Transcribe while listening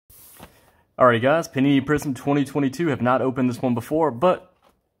Alrighty guys, Panini Prizm 2022. Have not opened this one before, but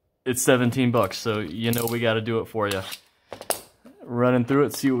it's 17 bucks, so you know we got to do it for you. Running through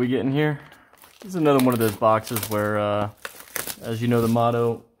it, see what we get in here. This is another one of those boxes where, as you know the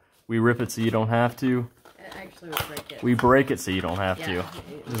motto, we rip it so you don't have to. Actually, we break it. We break it so you don't have to.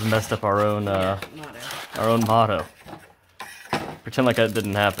 This has messed up our own motto. Pretend like that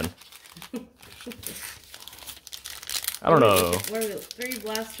didn't happen. I don't know. What are the 3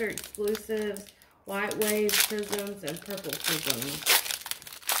 blaster exclusives, white wave prisms, and purple prisms.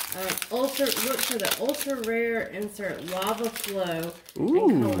 Look for the ultra rare insert lava flow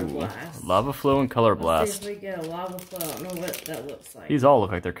and color blast. Lava flow and color blast. Let's see if we get a lava flow. I don't know what that looks like. These all look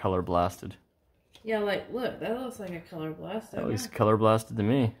like they're color blasted. Yeah, like look, that looks like a color blast. That looks color blasted to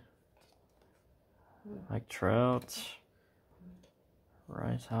me. Mike Trout.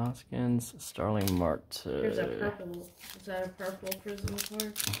 Bryce Hoskins, Starling Marte. Here's a purple. Is that a purple prism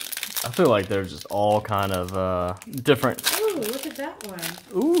card? I feel like they're just all kind of different. Ooh, look at that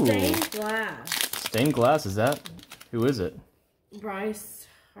one. Ooh. Stained glass. Stained glass, is that? Who is it? Bryce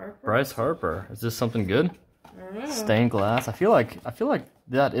Harper. Bryce Harper. Is this something good? I don't know. Stained glass. I feel like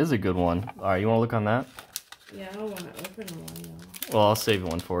that is a good one. All right, you want to look on that? Yeah, I don't want to open one though. Well, I'll save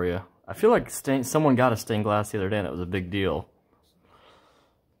one for you. I feel like someone got a stained glass the other day, and it was a big deal.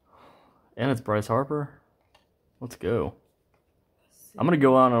 And it's Bryce Harper. Let's go. I'm gonna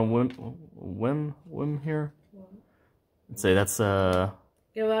go out on a whim here. And say that's Go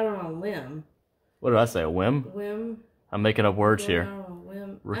out on a limb. What did I say? A whim? Whim. I'm making up words Go here. out on a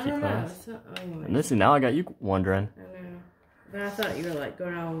whim. Rookie I don't class. know. And this, now I got you wondering. I know. But I thought you were like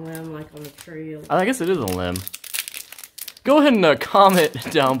going out on a limb, like on a tree. I guess it is a limb. Go ahead and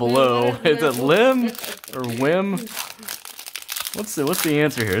comment down below. Is it limb or whim? What's the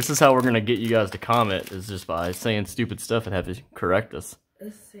answer here? This is how we're gonna get you guys to comment, is just by saying stupid stuff and have to correct us.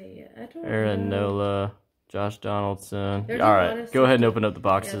 Let's see. I don't Aaron know. Nola, Josh Donaldson. There's all right, go ahead and open up the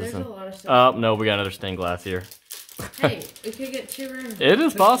boxes. Yeah, there's and, a lot of stuff. oh no, we got another stained glass here. Hey, we could get 2 rare. It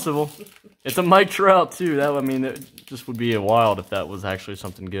is possible. It's a Mike Trout too. That, I mean, it just would be wild if that was actually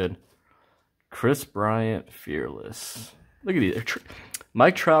something good. Chris Bryant, Fearless. Look at these.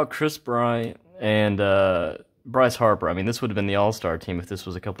 Mike Trout, Chris Bryant, and Bryce Harper. I mean, this would have been the All-Star team if this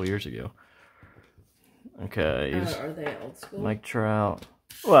was a couple years ago. Okay. Are they old school? Mike Trout.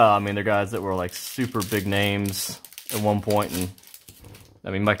 Well, I mean, they're guys that were like super big names at one point, and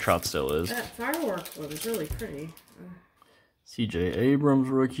I mean, Mike Trout still is. That fireworks one is really pretty. C.J. Abrams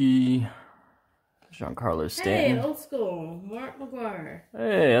rookie. Giancarlo Stanton. Hey, old school. Mark McGuire.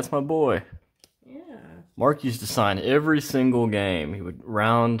 Hey, that's my boy. Yeah. Mark used to sign every single game. He would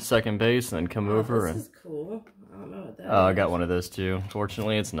round second base and then come over. This is cool. I don't know what that is. I got one of those too.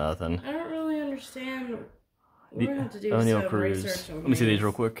 Unfortunately, it's nothing. I don't really understand. We're going to have to do some research on Let me see these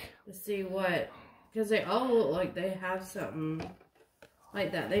real quick. To see what, because they all look like they have something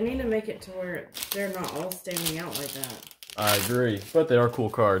like that. They need to make it to where they're not all standing out like that. I agree, but they are cool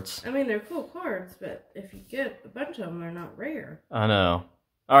cards. I mean, they're cool cards, but if you get a bunch of them, they're not rare. I know.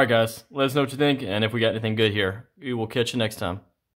 All right, guys. Let us know what you think, and if we got anything good here, we will catch you next time.